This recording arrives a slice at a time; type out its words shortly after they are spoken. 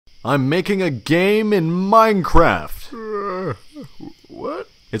I'm making a game in Minecraft. What?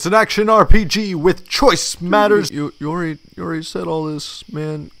 It's an action RPG with choice matters. You already said all this,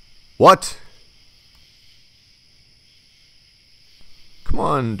 man. What? Come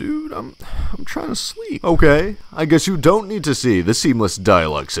on, dude. I'm trying to sleep. Okay, I guess you don't need to see the seamless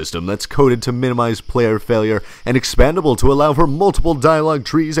dialogue system that's coded to minimize player failure and expandable to allow for multiple dialogue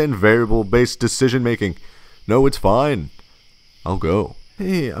trees and variable-based decision making. No, it's fine. I'll go.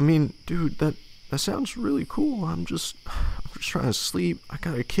 Hey, I mean, dude, that sounds really cool. I'm just trying to sleep. I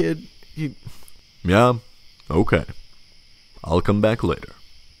got a kid. Yeah, okay. I'll come back later.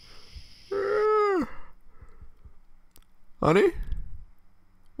 Honey?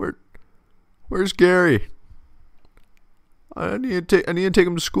 Where's Gary? I need to take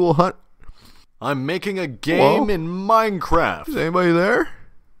him to school, huh? I'm making a game in Minecraft. Is anybody there?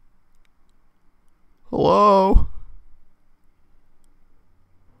 Hello?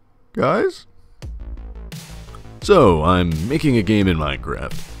 Guys? So, I'm making a game in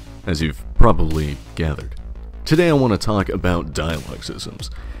Minecraft, as you've probably gathered. Today I want to talk about dialogue systems.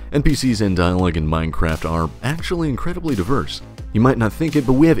 NPCs and dialogue in Minecraft are actually incredibly diverse. You might not think it,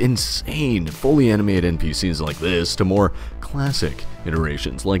 but we have insane, fully animated NPCs like this to more classic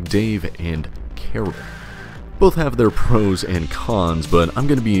iterations like Dave and Carol. Both have their pros and cons, but I'm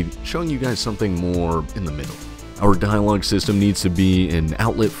going to be showing you guys something more in the middle. Our dialogue system needs to be an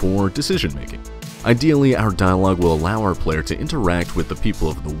outlet for decision making. Ideally, our dialogue will allow our player to interact with the people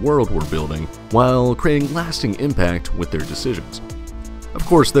of the world we're building while creating lasting impact with their decisions. Of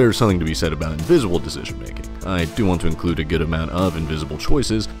course, there's something to be said about invisible decision making. I do want to include a good amount of invisible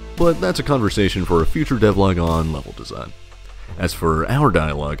choices, but that's a conversation for a future devlog on level design. As for our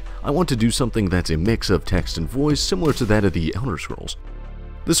dialogue, I want to do something that's a mix of text and voice similar to that of the Elder Scrolls.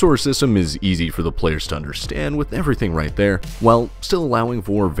 This sort of system is easy for the players to understand with everything right there, while still allowing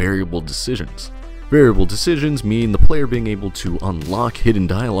for variable decisions. Variable decisions mean the player being able to unlock hidden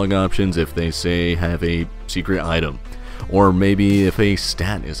dialogue options if they, say, have a secret item, or maybe if a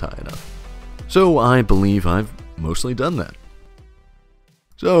stat is high enough. So I believe I've mostly done that.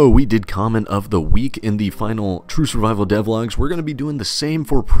 So we did comment of the week in the final True Survival devlogs. We're going to be doing the same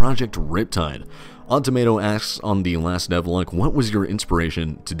for Project Riptide. Odd Tomato asks on the last devlog, what was your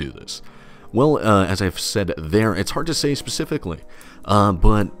inspiration to do this? Well, as I've said there, it's hard to say specifically,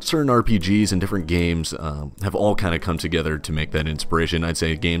 but certain RPGs and different games have all kind of come together to make that inspiration. I'd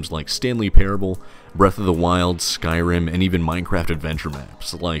say games like Stanley Parable, Breath of the Wild, Skyrim, and even Minecraft adventure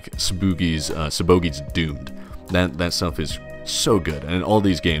maps like Sabogi's Doomed. That stuff is so good, and all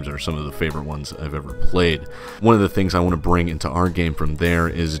these games are some of the favorite ones I've ever played. One of the things I want to bring into our game from there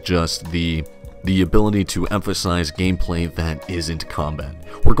is just the ability to emphasize gameplay that isn't combat.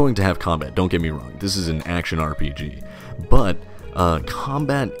 We're going to have combat, don't get me wrong, this is an action RPG, but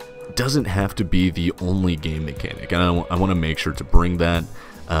combat doesn't have to be the only game mechanic, and I want to make sure to bring that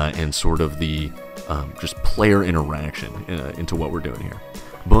and sort of the just player interaction into what we're doing here.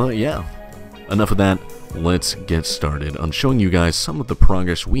 But yeah, enough of that, let's get started on showing you guys some of the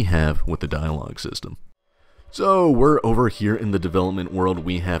progress we have with the dialogue system. So we're over here in the development world.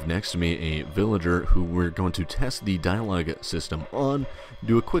 We have next to me a villager who we're going to test the dialogue system on,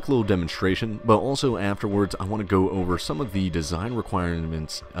 do a quick little demonstration, but also afterwards I want to go over some of the design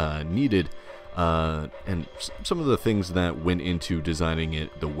requirements needed and some of the things that went into designing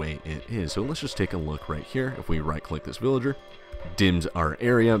it the way it is. So let's just take a look right here. If we right click this villager, dims our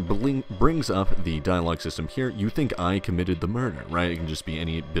area, brings up the dialogue system here. You think I committed the murder, right? It can just be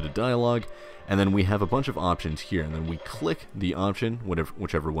any bit of dialogue, and then we have a bunch of options here, and then we click the option,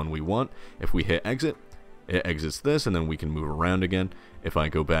 whichever one we want. If we hit exit, it exits this, and then we can move around again. If I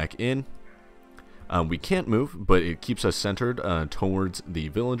go back in, we can't move, but it keeps us centered towards the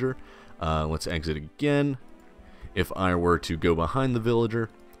villager. Let's exit again. If I were to go behind the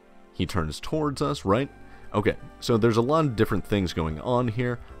villager, he turns towards us, right? Okay, so there's a lot of different things going on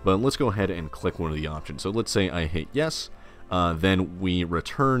here, but let's go ahead and click one of the options. So let's say I hit yes, then we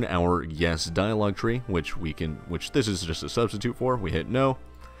return our yes dialogue tree, which this is just a substitute for. We hit no,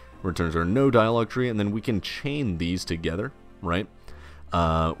 returns our no dialogue tree, and then we can chain these together, right?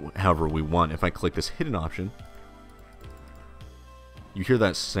 However we want. If I click this hidden option, you hear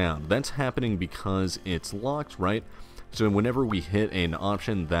that sound. That's happening because it's locked, right? So whenever we hit an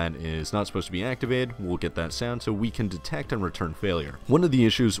option that is not supposed to be activated, we'll get that sound, so we can detect and return failure. One of the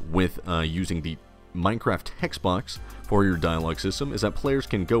issues with using the Minecraft text box for your dialogue system is that players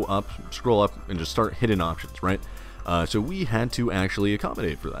can go up, scroll up, and just start hidden options, right? So we had to actually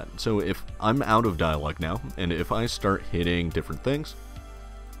accommodate for that. So if I'm out of dialogue now, and if I start hitting different things,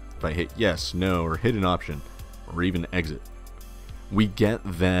 if I hit yes, no, or hidden option, or even exit, we get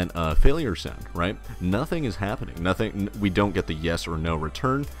that failure sound, right? Nothing is happening. We don't get the yes or no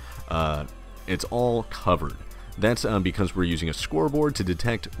return. It's all covered. That's because we're using a scoreboard to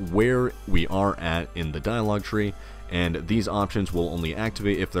detect where we are at in the dialog tree, and these options will only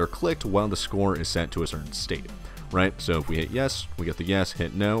activate if they're clicked while the score is set to a certain state, right? So if we hit yes, we get the yes,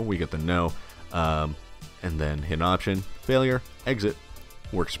 hit no, we get the no, and then hit option, failure, exit,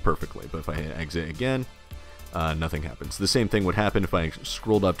 works perfectly. But if I hit exit again, nothing happens. The same thing would happen if I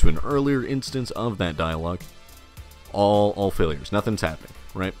scrolled up to an earlier instance of that dialog. All failures, nothing's happening,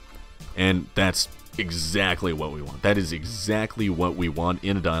 right? And that's exactly what we want. That is exactly what we want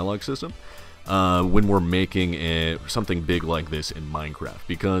in a dialogue system when we're making something big like this in Minecraft.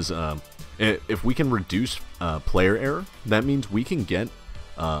 Because if we can reduce player error, that means we can get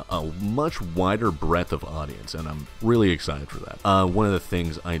a much wider breadth of audience, and I'm really excited for that. One of the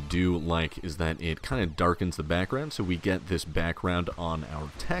things I do like is that it kind of darkens the background, so we get this background on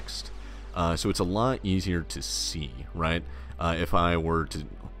our text, so it's a lot easier to see, right? If I were to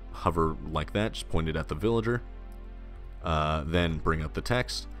hover like that, just point it at the villager, then bring up the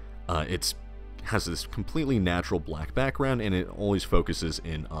text, it has this completely natural black background, and it always focuses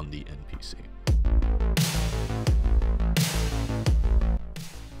in on the NPC.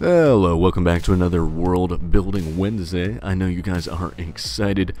 Hello, welcome back to another World Building Wednesday. I know you guys are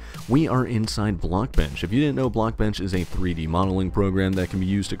excited. We are inside Blockbench. If you didn't know, Blockbench is a 3D modeling program that can be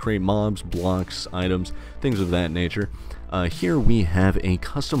used to create mobs, blocks, items, things of that nature. Here we have a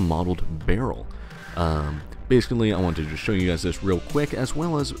custom modeled barrel. Basically, I wanted to just show you guys this real quick, as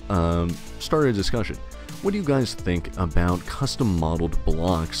well as start a discussion. What do you guys think about custom modeled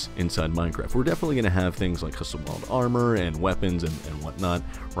blocks inside Minecraft? We're definitely going to have things like custom modeled armor and weapons and whatnot,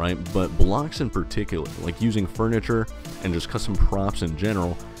 right? But blocks in particular, like using furniture and just custom props in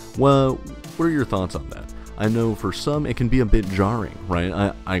general, well, what are your thoughts on that? I know for some it can be a bit jarring,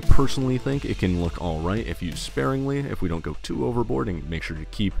 right? I personally think it can look alright if used sparingly, if we don't go too overboard, and make sure to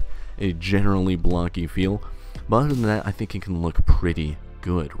keep a generally blocky feel. But other than that, I think it can look pretty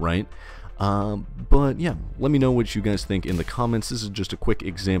good, right? But yeah, let me know what you guys think in the comments. This is just a quick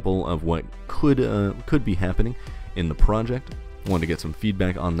example of what could be happening in the project. Wanted to get some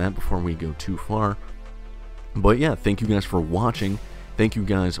feedback on that before we go too far. But yeah, thank you guys for watching. Thank you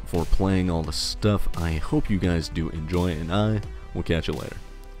guys for playing all the stuff. I hope you guys do enjoy, and I will catch you later.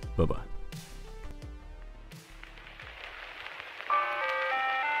 Bye-bye.